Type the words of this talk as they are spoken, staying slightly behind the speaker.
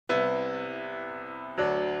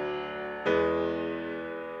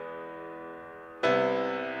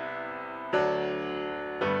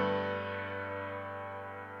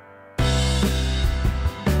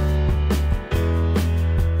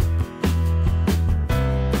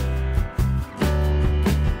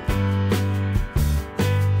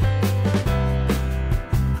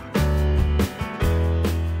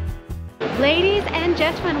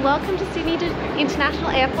gentlemen, welcome to Sydney International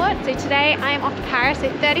Airport. So today I am off to Paris,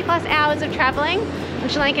 so 30 plus hours of traveling on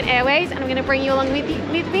Sri Lankan Airways, and I'm going to bring you along with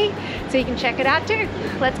me so you can check it out too.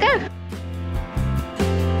 Let's go!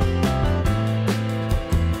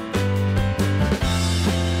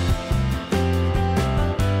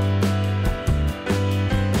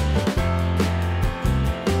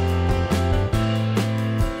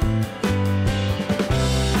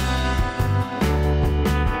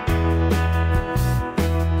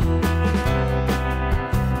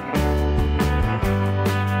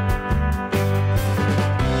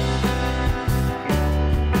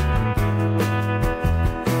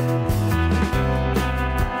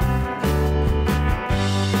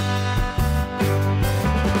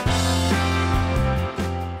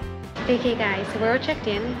 Okay guys, so we're all checked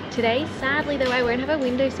in. Today, sadly though, I won't have a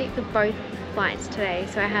window seat for both flights today.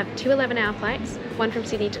 So I have two 11-hour flights, one from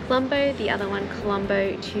Sydney to Colombo, the other one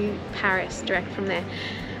Colombo to Paris, direct from there.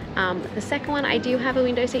 The second one, I do have a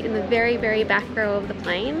window seat in the very, very back row of the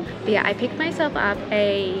plane. But yeah, I picked myself up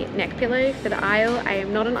a neck pillow for the aisle. I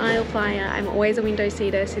am not an aisle flyer, I'm always a window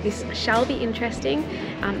seater, so this shall be interesting.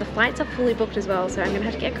 The flights are fully booked as well, so I'm gonna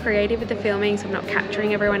have to get creative with the filming so I'm not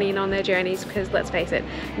capturing everyone in on their journeys, because let's face it,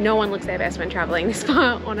 no one looks their best when traveling this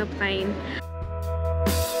far on a plane.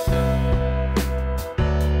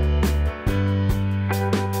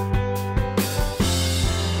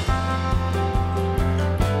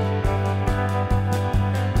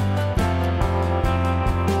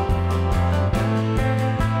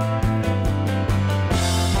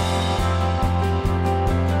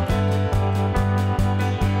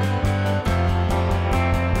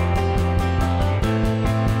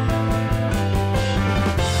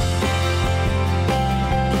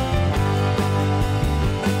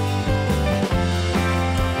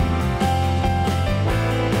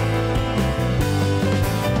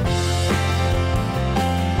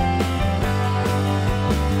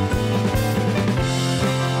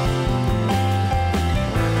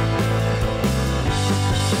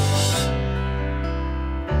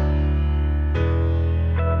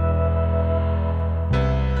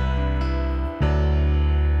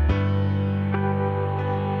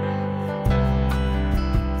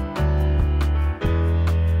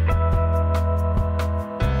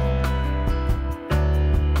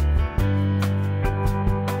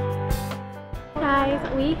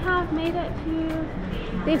 We have made it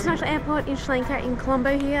to the international airport in Sri Lanka in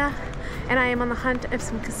Colombo here, and I am on the hunt of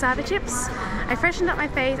some cassava chips. I freshened up my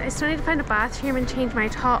face. I still need to find a bathroom and change my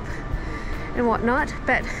top and whatnot,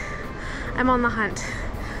 but I'm on the hunt.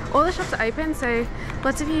 All the shops are open, so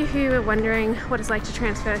lots of you who are wondering what it's like to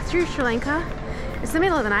transfer through Sri Lanka, it's the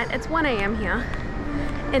middle of the night, it's 1 AM here,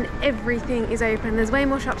 and everything is open. There's way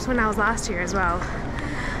more shops than when I was last year as well.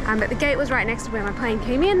 But the gate was right next to where my plane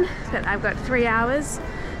came in, but I've got 3 hours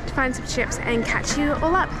to find some chips and catch you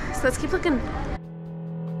all up. So let's keep looking.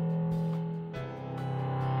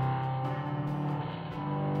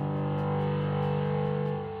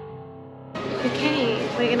 Okay,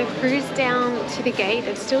 we're gonna cruise down to the gate.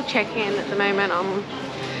 It's still check-in at the moment on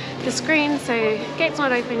the screen, so gate's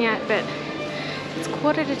not open yet, but it's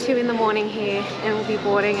 1:45 in the morning here, and we'll be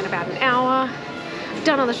boarding in about an hour. I've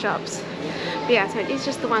done all the shops. But yeah, so it is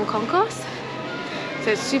just the one concourse,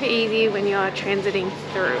 so it's super easy when you're transiting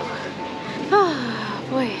through. Oh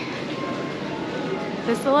boy,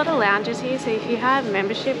 there's a lot of lounges here, so if you have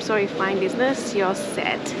memberships or you're flying business, you're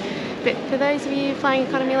set. But for those of you flying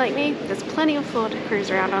economy like me, there's plenty of floor to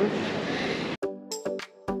cruise around on.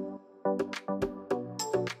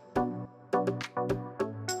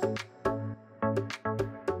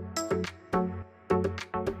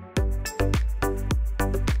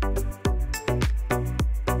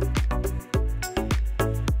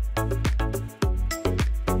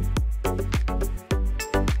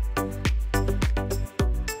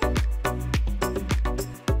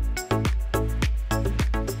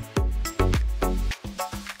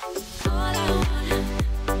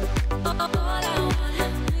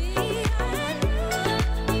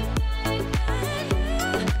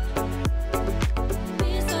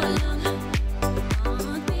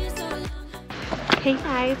 Hey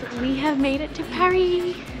guys, we have made it to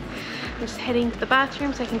Paris. I'm just heading to the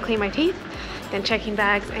bathroom so I can clean my teeth, then checking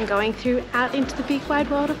bags and going through out into the big wide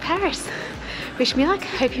world of Paris. Wish me luck.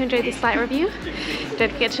 Hope you enjoyed this flight review.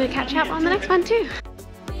 Don't forget to catch up on the next one too.